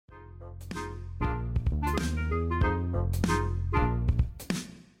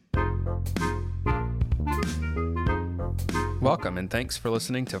Welcome and thanks for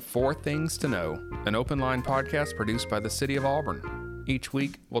listening to Four Things to Know, an open line podcast produced by the City of Auburn. Each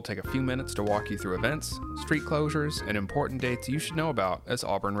week, we'll take a few minutes to walk you through events, street closures, and important dates you should know about as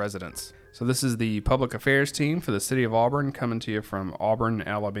Auburn residents. So this is the public affairs team for the City of Auburn coming to you from Auburn,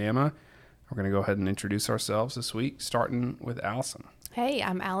 Alabama. We're going to go ahead and introduce ourselves this week, starting with Allison. Hey,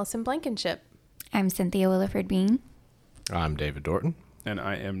 I'm Allison Blankenship. I'm Cynthia Williford Bean. I'm David Dorton. And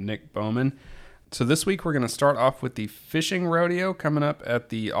I am Nick Bowman. So this week we're going to start off with the fishing rodeo coming up at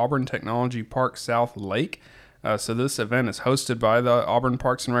the Auburn Technology Park South Lake. So this event is hosted by the Auburn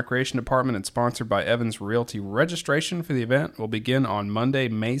Parks and Recreation Department and sponsored by Evans Realty. Registration for the event will begin on Monday,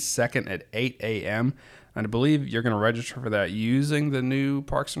 May 2nd at 8 a.m. And I believe you're going to register for that using the new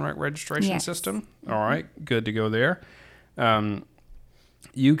Parks and Rec registration system. All right, good to go there.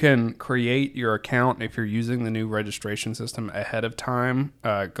 You can create your account if you're using the new registration system ahead of time.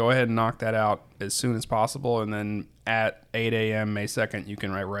 Go ahead and knock that out as soon as possible. And then at 8 a.m. May 2nd, you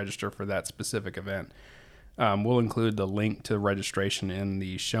can register for that specific event. We'll include the link to registration in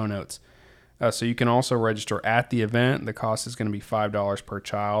the show notes. So you can also register at the event. The cost is going to be $5 per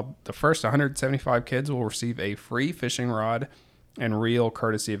child. The first 175 kids will receive a free fishing rod and reel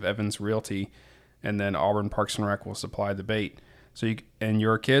courtesy of Evans Realty. And then Auburn Parks and Rec will supply the bait. So and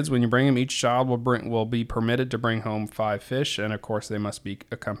your kids, when you bring them, each child will be permitted to bring home 5 fish, and of course they must be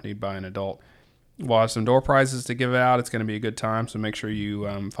accompanied by an adult. We'll have some door prizes to give out. It's going to be a good time, so make sure you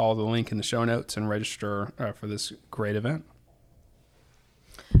follow the link in the show notes and register for this great event.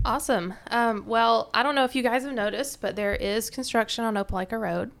 Awesome. Well, I don't know if you guys have noticed, but there is construction on Opelika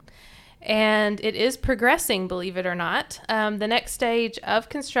Road. And it is progressing, believe it or not. The next stage of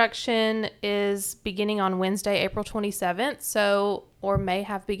construction is beginning on Wednesday, April 27th, or may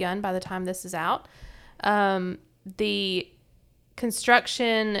have begun by the time this is out. The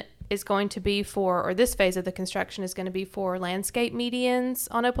construction is going to be this phase of the construction is going to be for landscape medians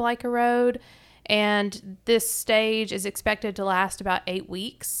on Opelika Road. And this stage is expected to last about 8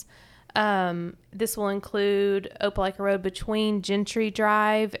 weeks. This will include Opelika Road between Gentry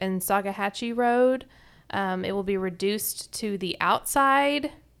Drive and Sagahatchee Road. It will be reduced to the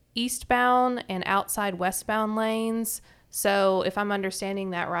outside eastbound and outside westbound lanes. So if I'm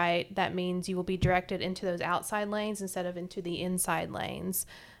understanding that right, that means you will be directed into those outside lanes instead of into the inside lanes.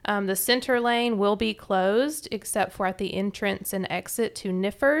 The center lane will be closed except for at the entrance and exit to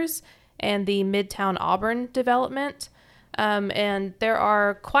Niffers and the Midtown Auburn development. And there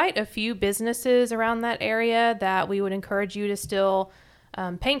are quite a few businesses around that area that we would encourage you to still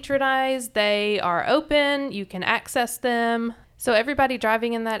patronize. They are open. You can access them. So everybody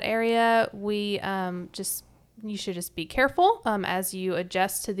driving in that area, you should just be careful as you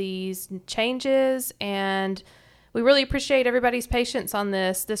adjust to these changes. And we really appreciate everybody's patience on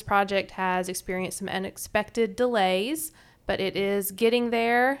this. This project has experienced some unexpected delays, but it is getting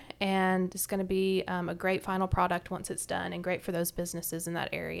there, and it's going to be a great final product once it's done, and great for those businesses in that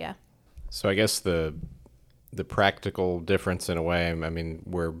area. So I guess the practical difference in a way, I mean,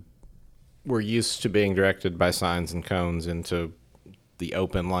 we're used to being directed by signs and cones into the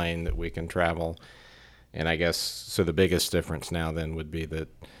open lane that we can travel. And I guess, so the biggest difference now then would be that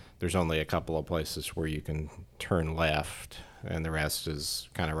there's only a couple of places where you can turn left, and the rest is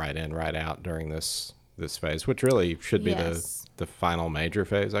kind of right in, right out during this phase, which really should be the final major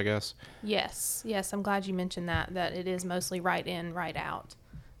phase, I guess. Yes. I'm glad you mentioned that it is mostly right in, right out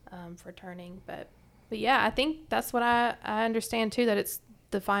for turning. But yeah, I think that's what I understand too, that it's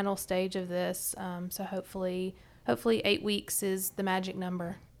the final stage of this. So hopefully 8 weeks is the magic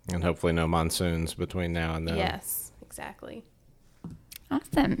number. And hopefully no monsoons between now and then. Yes, exactly.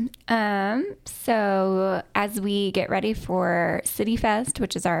 Awesome. So as we get ready for City Fest,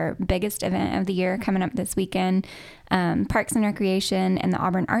 which is our biggest event of the year coming up this weekend, Parks and Recreation and the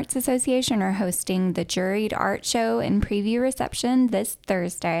Auburn Arts Association are hosting the Juried Art Show and Preview Reception this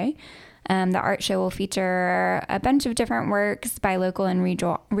Thursday. The art show will feature a bunch of different works by local and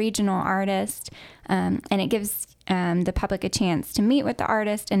regional artists, and it gives the public a chance to meet with the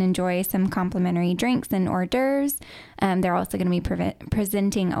artist and enjoy some complimentary drinks and hors d'oeuvres. They're also going to be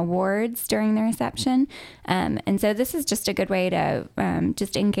presenting awards during the reception. And so this is just a good way to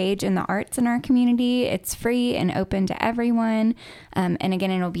just engage in the arts in our community. It's free and open to everyone. And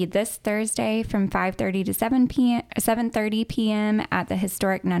again, it'll be this Thursday from 5:30 to 7:30 p.m. at the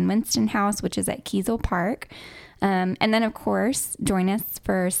historic Nunn-Winston House, which is at Kiesel Park. And then, of course, join us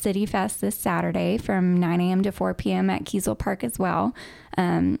for City Fest this Saturday from 9 a.m. to 4 p.m. at Kiesel Park as well.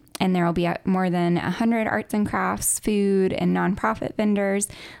 And And there will be more than 100 arts and crafts, food, and nonprofit vendors,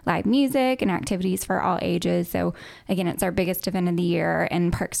 live music, and activities for all ages. So again, it's our biggest event of the year,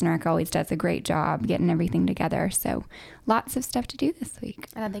 and Parks and Rec always does a great job getting everything together. So lots of stuff to do this week.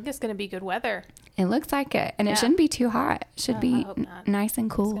 And I think it's going to be good weather. It looks like it. And Yeah. it shouldn't be too hot. It should I be hope not. nice and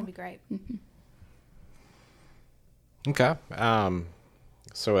It's cool. going to be great. Okay.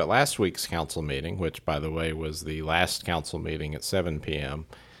 So at last week's council meeting, which, by the way, was the last council meeting at 7 p.m.,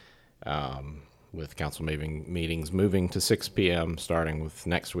 with council meetings moving to 6 p.m. starting with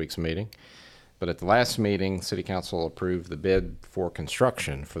next week's meeting. But at the last meeting, City Council approved the bid for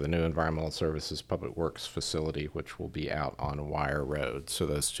construction for the new Environmental Services Public Works facility, which will be out on Wire Road. So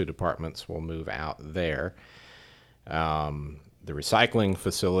those two departments will move out there. The recycling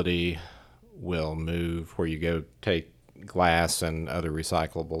facility will move where you go take glass and other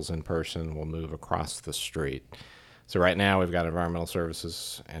recyclables in person, will move across the street. So right now we've got Environmental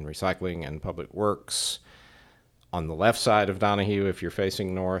Services and Recycling and Public Works on the left side of Donahue if you're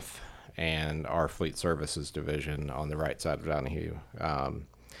facing north, and our Fleet Services division on the right side of Donahue.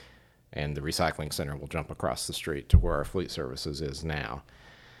 And the recycling center will jump across the street to where our Fleet Services is now.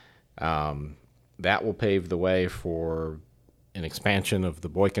 That will pave the way for an expansion of the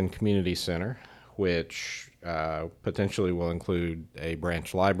Boykin Community Center, which potentially will include a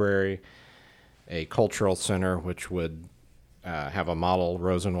branch library, a cultural center, which would have a model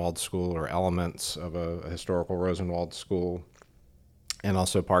Rosenwald school or elements of a historical Rosenwald school, and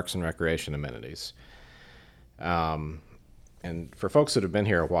also parks and recreation amenities. And for folks that have been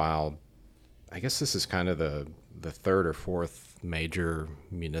here a while, I guess this is kind of the third or fourth major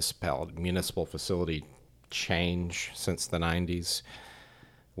municipal facility change since the 90s.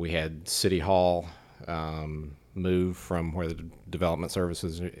 We had City Hall move from where the Development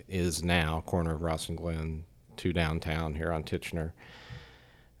Services is now, corner of Ross and Glen, to downtown here on Titchener.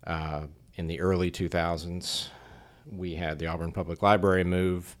 In the early 2000s, we had the Auburn Public Library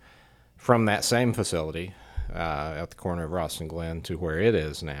move from that same facility at the corner of Ross and Glen to where it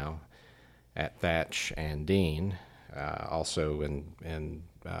is now at Thatch and Dean, also in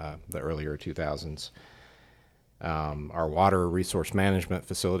the earlier 2000s. Our water resource management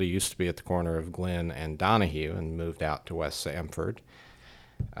facility used to be at the corner of Glen and Donahue and moved out to West Samford.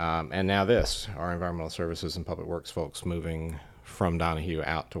 And now this, our Environmental Services and Public Works folks moving from Donahue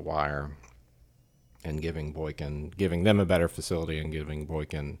out to Wire and giving them a better facility and giving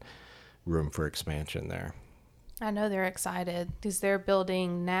Boykin room for expansion there. I know they're excited because their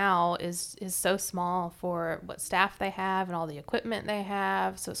building now is so small for what staff they have and all the equipment they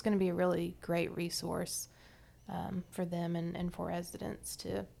have. So it's going to be a really great resource for them and for residents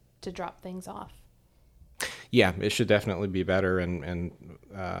to drop things off. Yeah, it should definitely be better, and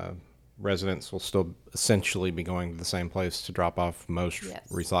residents will still essentially be going to the same place to drop off most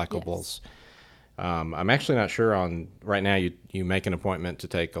recyclables. Yes. I'm actually not sure on right now. You make an appointment to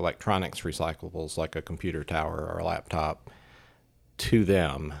take electronics recyclables like a computer tower or a laptop to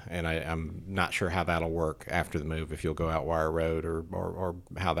them, and I'm not sure how that'll work after the move, if you'll go out Wire Road or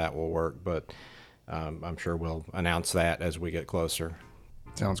how that will work, but I'm sure we'll announce that as we get closer.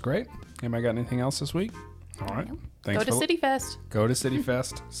 Sounds great. Anybody got anything else this week? All right. Thanks. Go to City Fest. Go to City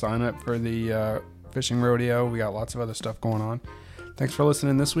Fest. Sign up for the fishing rodeo. We got lots of other stuff going on. Thanks for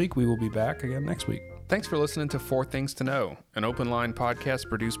listening this week. We will be back again next week. Thanks for listening to Four Things to Know, an open line podcast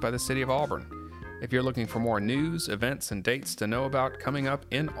produced by the City of Auburn. If you're looking for more news, events, and dates to know about coming up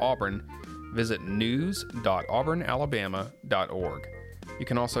in Auburn, visit news.auburnalabama.org. You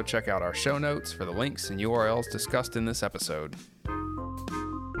can also check out our show notes for the links and URLs discussed in this episode.